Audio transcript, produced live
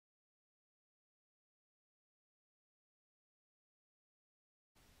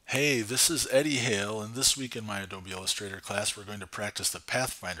Hey, this is Eddie Hale, and this week in my Adobe Illustrator class we're going to practice the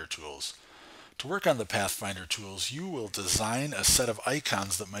Pathfinder tools. To work on the Pathfinder tools, you will design a set of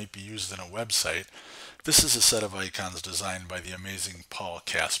icons that might be used in a website. This is a set of icons designed by the amazing Paul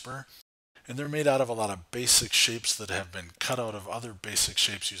Casper, and they're made out of a lot of basic shapes that have been cut out of other basic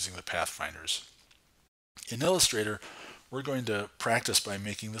shapes using the Pathfinders. In Illustrator, we're going to practice by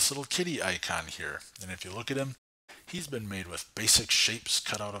making this little kitty icon here, and if you look at him, he's been made with basic shapes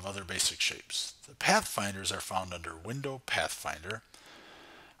cut out of other basic shapes. The Pathfinders are found under Window Pathfinder.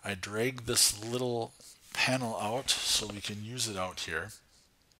 I dragged this little panel out so we can use it out here.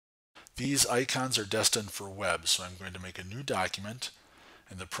 These icons are destined for web, so I'm going to make a new document,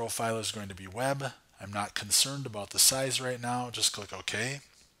 and the profile is going to be web. I'm not concerned about the size right now, just click OK.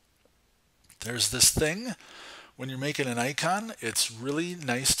 There's this thing. When you're making an icon, it's really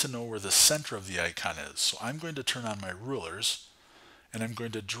nice to know where the center of the icon is. So I'm going to turn on my rulers, and I'm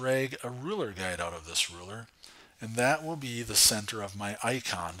going to drag a ruler guide out of this ruler, and that will be the center of my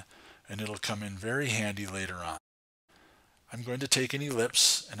icon, and it'll come in very handy later on. I'm going to take an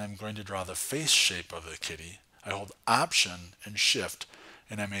ellipse, and I'm going to draw the face shape of the kitty. I hold Option and Shift,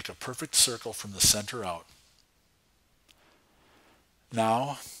 and I make a perfect circle from the center out.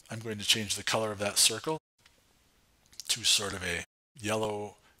 Now I'm going to change the color of that circle to sort of a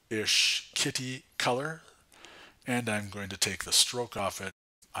yellowish kitty color, and I'm going to take the stroke off it.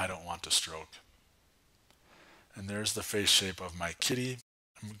 I don't want to stroke. And there's the face shape of my kitty.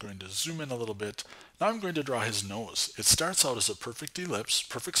 I'm going to zoom in a little bit. Now I'm going to draw his nose. It starts out as a perfect ellipse,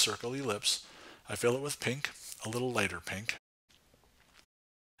 perfect circle ellipse. I fill it with pink, a little lighter pink.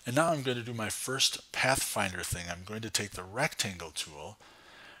 And now I'm going to do my first Pathfinder thing. I'm going to take the rectangle tool,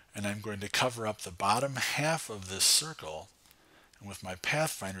 and I'm going to cover up the bottom half of this circle, and with my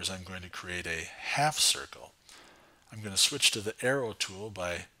Pathfinders I'm going to create a half circle. I'm going to switch to the arrow tool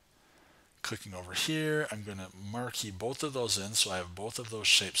by clicking over here. I'm going to marquee both of those in so I have both of those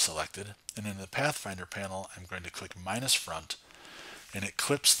shapes selected, and in the Pathfinder panel I'm going to click minus front, and it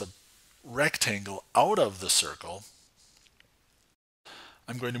clips the rectangle out of the circle.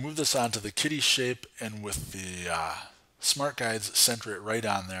 I'm going to move this onto the kitty shape, and with the Smart Guides center it right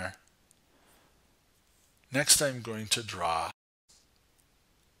on there. Next I'm going to draw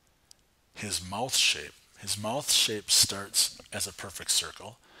his mouth shape. His mouth shape starts as a perfect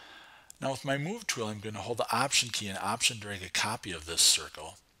circle. Now with my move tool I'm going to hold the Option key and Option drag a copy of this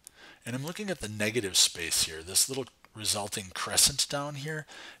circle. And I'm looking at the negative space here. This little resulting crescent down here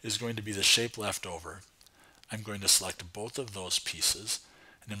is going to be the shape left over. I'm going to select both of those pieces,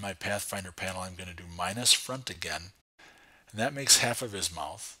 and in my Pathfinder panel I'm going to do minus front again. And that makes half of his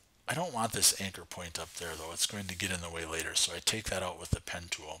mouth. I don't want this anchor point up there though, it's going to get in the way later, so I take that out with the pen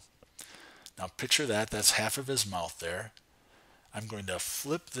tool. Now picture that, that's half of his mouth there. I'm going to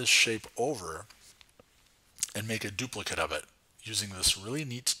flip this shape over and make a duplicate of it using this really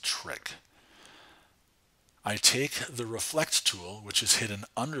neat trick. I take the Reflect tool, which is hidden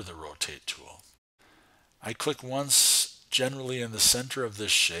under the Rotate tool. I click once generally in the center of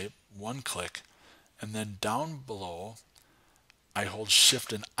this shape, one click, and then down below I hold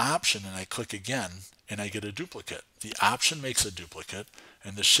Shift and Option and I click again and I get a duplicate. The Option makes a duplicate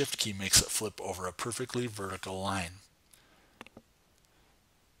and the Shift key makes it flip over a perfectly vertical line.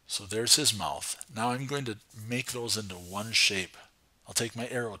 So there's his mouth. Now I'm going to make those into one shape. I'll take my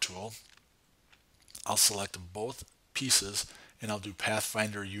arrow tool, I'll select both pieces, and I'll do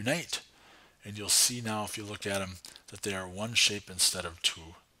Pathfinder Unite. And you'll see now if you look at them that they are one shape instead of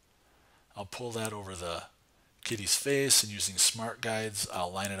two. I'll pull that over the kitty's face, and using Smart Guides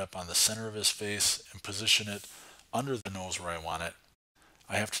I'll line it up on the center of his face and position it under the nose where I want it.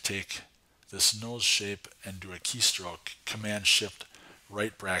 I have to take this nose shape and do a keystroke, Command Shift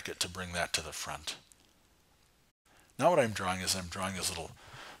right bracket to bring that to the front. Now what I'm drawing is his little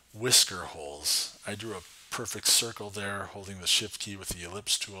whisker holes. I drew a perfect circle there holding the Shift key with the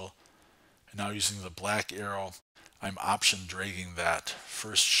ellipse tool, and now using the black arrow I'm Option dragging that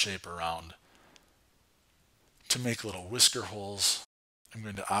first shape around to make little whisker holes. I'm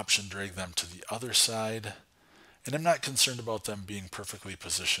going to Option drag them to the other side, and I'm not concerned about them being perfectly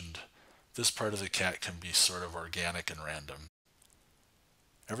positioned. This part of the cat can be sort of organic and random.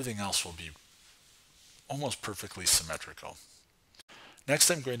 Everything else will be almost perfectly symmetrical.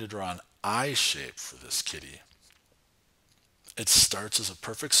 Next I'm going to draw an eye shape for this kitty. It starts as a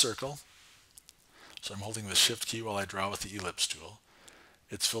perfect circle, so I'm holding the Shift key while I draw with the ellipse tool.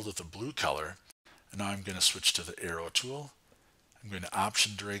 It's filled with a blue color, and now I'm going to switch to the arrow tool. I'm going to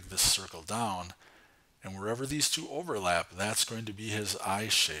Option drag this circle down, and wherever these two overlap, that's going to be his eye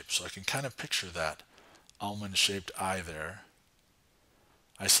shape. So I can kind of picture that almond shaped eye there.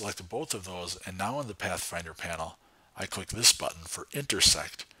 I select both of those, and now in the Pathfinder panel, I click this button for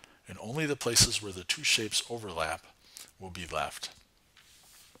Intersect, and only the places where the two shapes overlap will be left.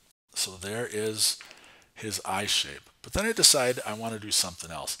 So there is his eye shape. But then I decide I want to do something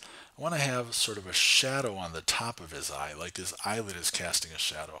else. I want to have sort of a shadow on the top of his eye, like his eyelid is casting a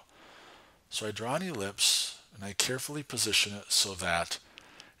shadow. So I draw an ellipse, and I carefully position it so that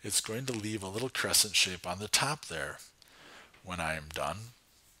it's going to leave a little crescent shape on the top there when I am done.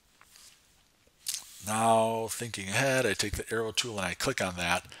 Now, thinking ahead, I take the arrow tool and I click on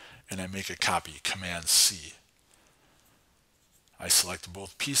that, and I make a copy, Command C. I select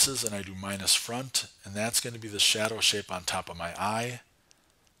both pieces and I do minus front, and that's going to be the shadow shape on top of my eye.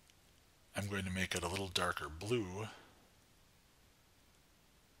 I'm going to make it a little darker blue.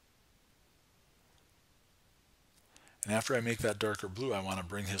 And after I make that darker blue, I want to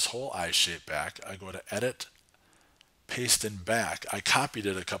bring his whole eye shape back. I go to Edit, Paste in Back. I copied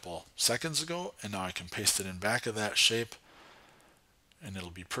it a couple seconds ago, and now I can paste it in back of that shape, and it'll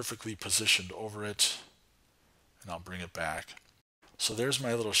be perfectly positioned over it, and I'll bring it back. So there's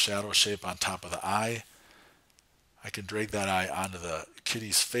my little shadow shape on top of the eye. I can drag that eye onto the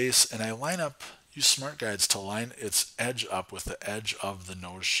kitty's face, and I use Smart Guides to line its edge up with the edge of the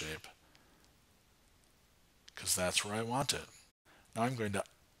nose shape, because that's where I want it. Now I'm going to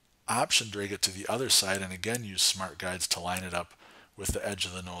Option drag it to the other side, and again use Smart Guides to line it up with the edge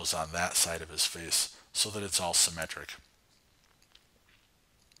of the nose on that side of his face so that it's all symmetric.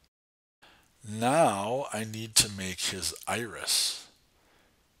 Now I need to make his iris.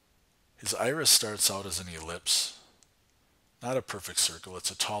 His iris starts out as an ellipse, not a perfect circle, it's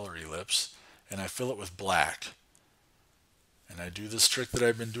a taller ellipse, and I fill it with black. And I do this trick that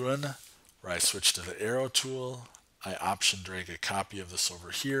I've been doing where I switch to the arrow tool, I option drag a copy of this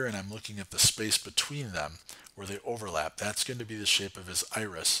over here, and I'm looking at the space between them where they overlap. That's going to be the shape of his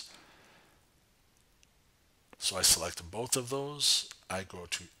iris. So I select both of those. I go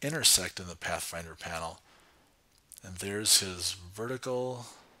to Intersect in the Pathfinder panel, and there's his vertical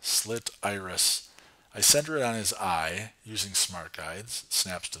slit iris. I center it on his eye using Smart Guides. It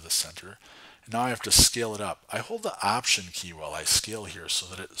snaps to the center. And now I have to scale it up. I hold the Option key while I scale here so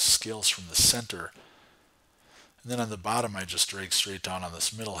that it scales from the center. And then on the bottom, I just drag straight down on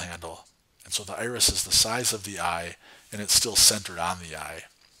this middle handle. And so the iris is the size of the eye, and it's still centered on the eye.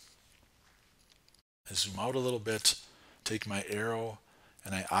 I zoom out a little bit, take my arrow,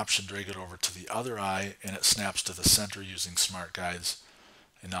 and I option drag it over to the other eye, and it snaps to the center using Smart Guides.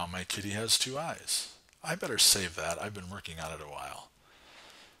 And now my kitty has two eyes. I better save that. I've been working on it a while.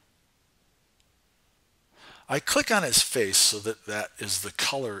 I click on his face so that is the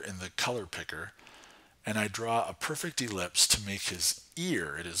color in the color picker, and I draw a perfect ellipse to make his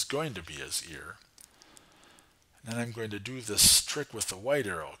ear. It is going to be his ear. And then I'm going to do this trick with the white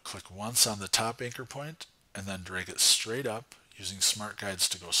arrow. Click once on the top anchor point and then drag it straight up using Smart Guides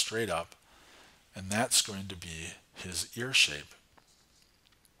to go straight up, and that's going to be his ear shape.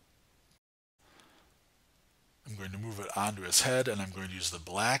 I'm going to move it onto his head, and I'm going to use the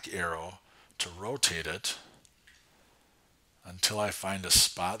black arrow to rotate it until I find a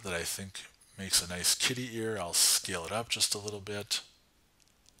spot that I think makes a nice kitty ear. I'll scale it up just a little bit.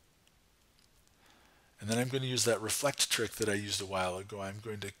 And then I'm going to use that reflect trick that I used a while ago. I'm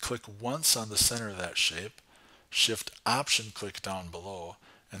going to click once on the center of that shape, Shift Option click down below,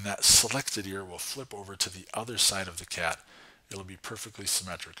 and that selected ear will flip over to the other side of the cat. It'll be perfectly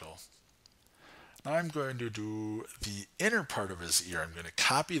symmetrical. Now I'm going to do the inner part of his ear. I'm going to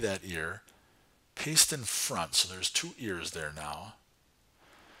copy that ear, paste in front, so there's two ears there now.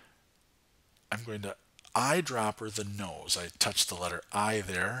 I'm going to eyedropper the nose. I touch the letter I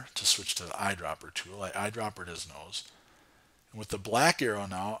there to switch to the eyedropper tool. I eyedroppered his nose. And with the black arrow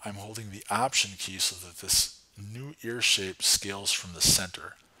now, I'm holding the Option key so that this new ear shape scales from the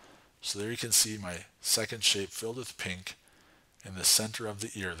center. So there you can see my second shape filled with pink in the center of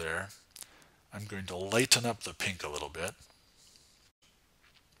the ear there. I'm going to lighten up the pink a little bit.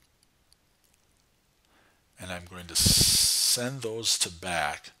 And I'm going to send those to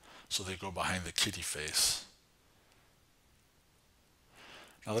back so they go behind the kitty face.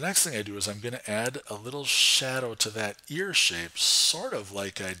 Now the next thing I do is I'm going to add a little shadow to that ear shape, sort of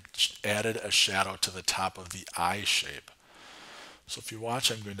like I added a shadow to the top of the eye shape. So if you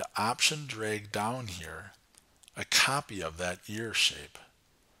watch, I'm going to Option drag down here a copy of that ear shape.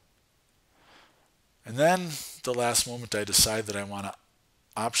 And then the last moment I decide that I want to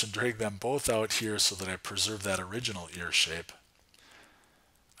Option drag them both out here so that I preserve that original ear shape.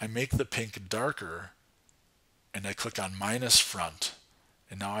 I make the pink darker, and I click on minus front,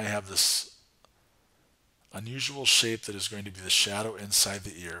 and now I have this unusual shape that is going to be the shadow inside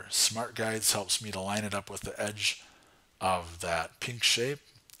the ear. Smart Guides helps me to line it up with the edge of that pink shape,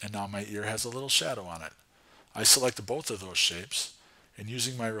 and now my ear has a little shadow on it. I select both of those shapes, and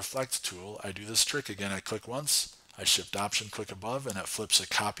using my reflect tool, I do this trick again. I click once, I shift option, click above, and it flips a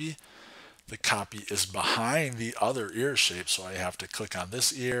copy. The copy is behind the other ear shape, so I have to click on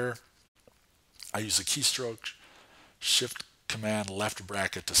this ear. I use a keystroke, shift command left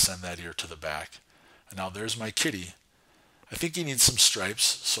bracket to send that ear to the back. And now there's my kitty. I think he needs some stripes,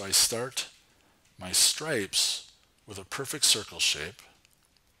 so I start my stripes with a perfect circle shape,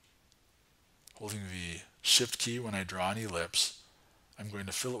 holding the shift key when I draw an ellipse. I'm going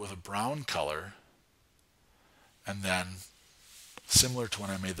to fill it with a brown color, and then similar to when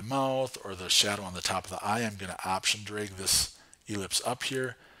I made the mouth or the shadow on the top of the eye, I'm going to option drag this ellipse up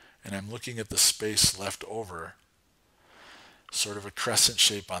here, and I'm looking at the space left over, sort of a crescent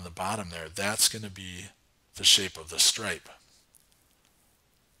shape on the bottom there. That's going to be the shape of the stripe.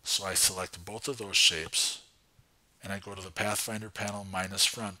 So I select both of those shapes, and I go to the Pathfinder panel minus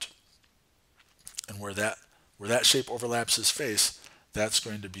front. And where that shape overlaps his face, that's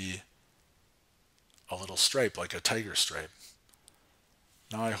going to be a little stripe, like a tiger stripe.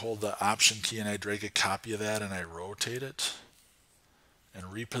 Now I hold the option key and I drag a copy of that and I rotate it and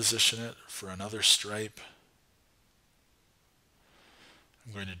reposition it for another stripe.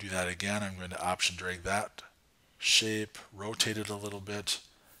 I'm going to do that again. I'm going to option drag that shape, rotate it a little bit,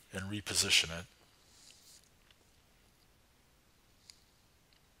 and reposition it.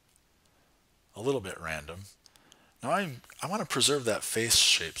 A little bit random. Now I want to preserve that face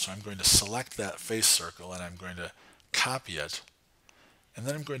shape, so I'm going to select that face circle and I'm going to copy it, and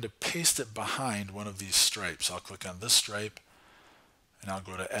then I'm going to paste it behind one of these stripes. I'll click on this stripe and I'll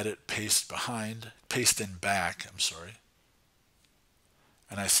go to edit, paste behind, paste in back,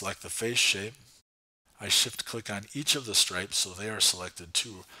 and I select the face shape. I shift click on each of the stripes so they are selected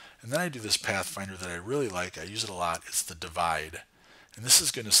too, and then I do this Pathfinder that I really like. I use it a lot. It's the divide, and this is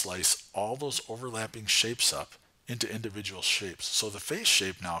going to slice all those overlapping shapes up into individual shapes. So the face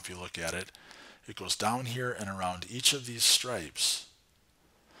shape now, if you look at it, it goes down here and around each of these stripes.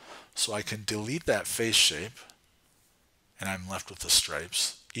 So I can delete that face shape and I'm left with the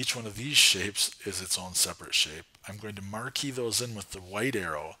stripes. Each one of these shapes is its own separate shape. I'm going to marquee those in with the white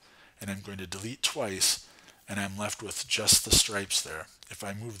arrow, and I'm going to delete twice, and I'm left with just the stripes there. If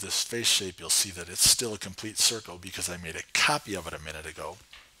I move this face shape, you'll see that it's still a complete circle because I made a copy of it a minute ago.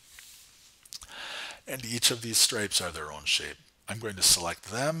 And each of these stripes are their own shape. I'm going to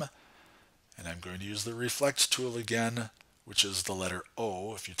select them, and I'm going to use the reflect tool again, which is the letter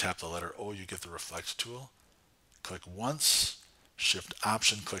O. If you tap the letter O, you get the reflect tool. Click once, shift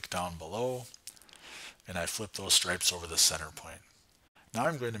option, click down below, and I flip those stripes over the center point. Now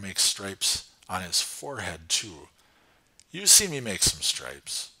I'm going to make stripes on his forehead too. You've seen me make some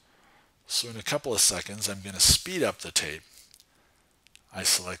stripes. So in a couple of seconds, I'm going to speed up the tape. I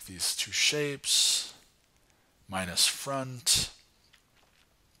select these two shapes, minus front,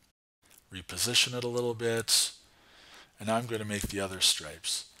 reposition it a little bit, and now I'm going to make the other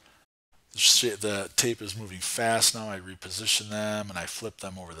stripes. The tape is moving fast now. I reposition them and I flip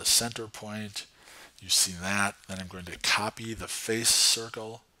them over the center point. You've seen that. Then I'm going to copy the face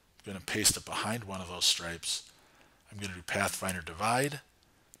circle. I'm going to paste it behind one of those stripes. I'm going to do Pathfinder divide,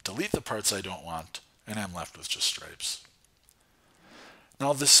 delete the parts I don't want, and I'm left with just stripes.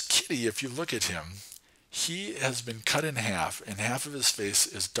 Now this kitty, if you look at him, he has been cut in half, and half of his face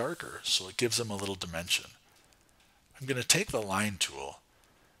is darker, so it gives him a little dimension. I'm going to take the line tool,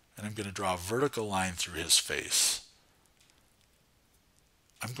 and I'm going to draw a vertical line through his face.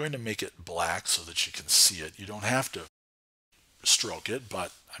 I'm going to make it black so that you can see it. You don't have to stroke it,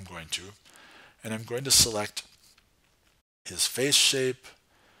 but I'm going to. And I'm going to select his face shape,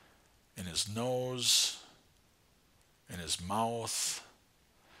 and his nose, and his mouth.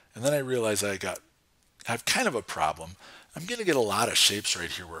 And then I realize I have kind of a problem. I'm going to get a lot of shapes right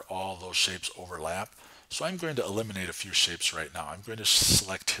here where all those shapes overlap. So I'm going to eliminate a few shapes right now. I'm going to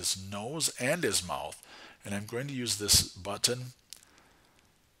select his nose and his mouth, and I'm going to use this button.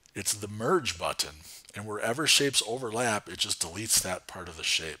 It's the merge button, and wherever shapes overlap, it just deletes that part of the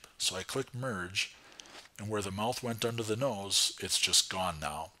shape. So I click merge, and where the mouth went under the nose, it's just gone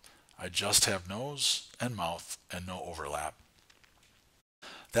now. I just have nose and mouth and no overlap.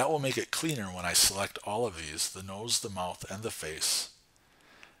 That will make it cleaner when I select all of these, the nose, the mouth, and the face.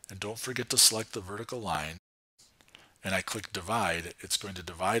 And don't forget to select the vertical line, and I click divide. It's going to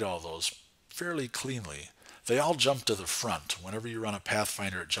divide all those fairly cleanly. They all jump to the front. Whenever you run a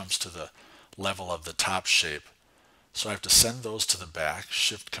Pathfinder, it jumps to the level of the top shape. So I have to send those to the back,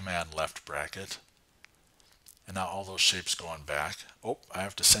 shift command left bracket. And now all those shapes going back. Oh, I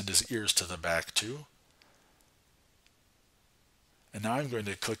have to send his ears to the back too. And now I'm going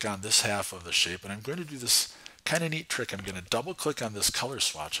to click on this half of the shape, and I'm going to do this kind of neat trick. I'm going to double click on this color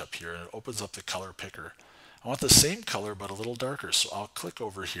swatch up here, and it opens up the color picker. I want the same color but a little darker, so I'll click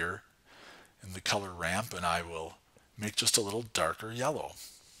over here in the color ramp and I will make just a little darker yellow.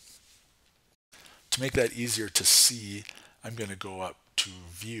 To make that easier to see, I'm going to go up to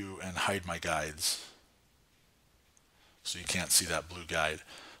View and hide my guides, so you can't see that blue guide.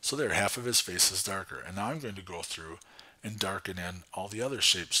 So there, half of his face is darker. And now I'm going to go through and darken in all the other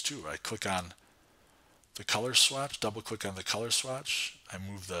shapes too. I click on the color swatch, double click on the color swatch, I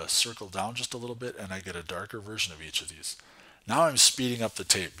move the circle down just a little bit, and I get a darker version of each of these. Now I'm speeding up the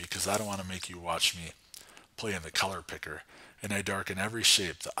tape because I don't want to make you watch me play in the color picker. And I darken every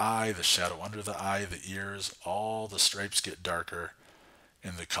shape, the eye, the shadow under the eye, the ears, all the stripes get darker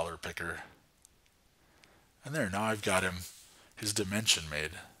in the color picker. And there, now I've got him, his dimension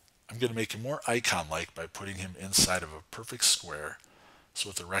made. I'm going to make him more icon-like by putting him inside of a perfect square. So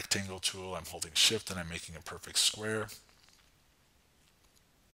with the rectangle tool, I'm holding shift and I'm making a perfect square.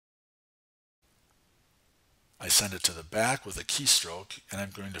 I send it to the back with a keystroke, and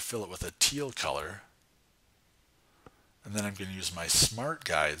I'm going to fill it with a teal color. And then I'm going to use my smart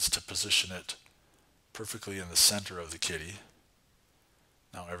guides to position it perfectly in the center of the kitty.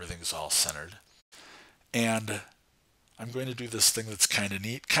 Now everything's all centered. And I'm going to do this thing that's kind of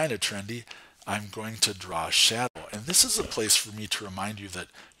neat, kind of trendy. I'm going to draw a shadow. And this is a place for me to remind you that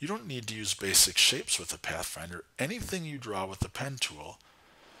you don't need to use basic shapes with the Pathfinder. Anything you draw with the pen tool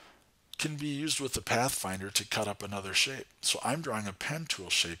can be used with the Pathfinder to cut up another shape. So I'm drawing a pen tool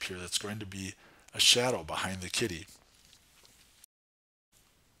shape here that's going to be a shadow behind the kitty.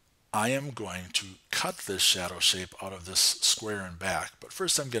 I am going to cut this shadow shape out of this square and back, but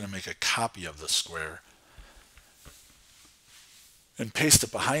first I'm going to make a copy of the square and paste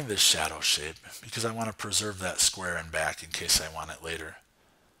it behind this shadow shape because I want to preserve that square and back in case I want it later.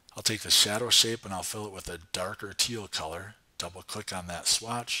 I'll take the shadow shape and I'll fill it with a darker teal color. Double click on that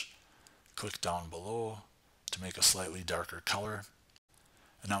swatch, click down below to make a slightly darker color.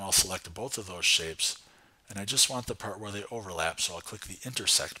 And now I'll select both of those shapes, and I just want the part where they overlap, so I'll click the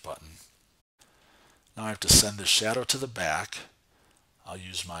Intersect button. Now I have to send the shadow to the back. I'll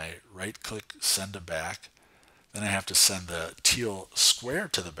use my right click, send to back. Then I have to send the teal square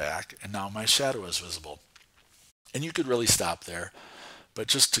to the back, and now my shadow is visible. And you could really stop there, but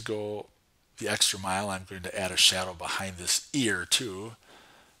just to go the extra mile, I'm going to add a shadow behind this ear too.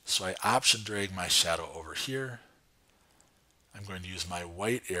 So I option drag my shadow over here. I'm going to use my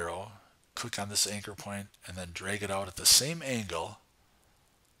white arrow, click on this anchor point, and then drag it out at the same angle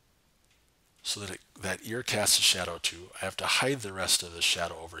so that that ear casts a shadow too. I have to hide the rest of the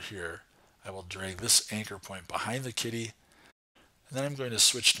shadow over here. I will drag this anchor point behind the kitty, and then I'm going to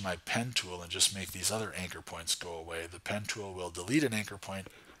switch to my pen tool and just make these other anchor points go away. The pen tool will delete an anchor point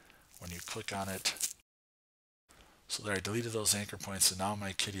when you click on it. So there, I deleted those anchor points, and now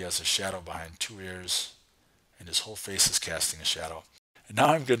my kitty has a shadow behind two ears, and his whole face is casting a shadow. And now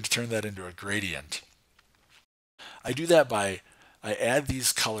I'm going to turn that into a gradient. I do that by, I add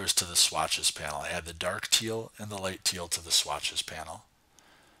these colors to the swatches panel. I add the dark teal and the light teal to the swatches panel.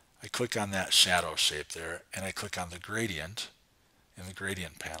 I click on that shadow shape there, and I click on the gradient in the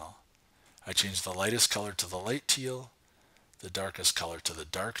gradient panel. I change the lightest color to the light teal, the darkest color to the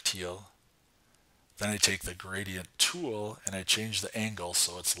dark teal. Then I take the gradient tool and I change the angle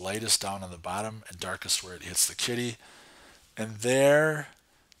so it's lightest down on the bottom and darkest where it hits the kitty. And there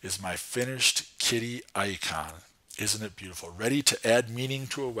is my finished kitty icon. Isn't it beautiful? Ready to add meaning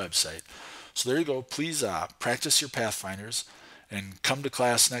to a website. So there you go. Please practice your Pathfinders and come to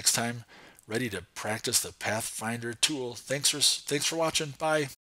class next time ready to practice the Pathfinder tool. Thanks for watching. Bye.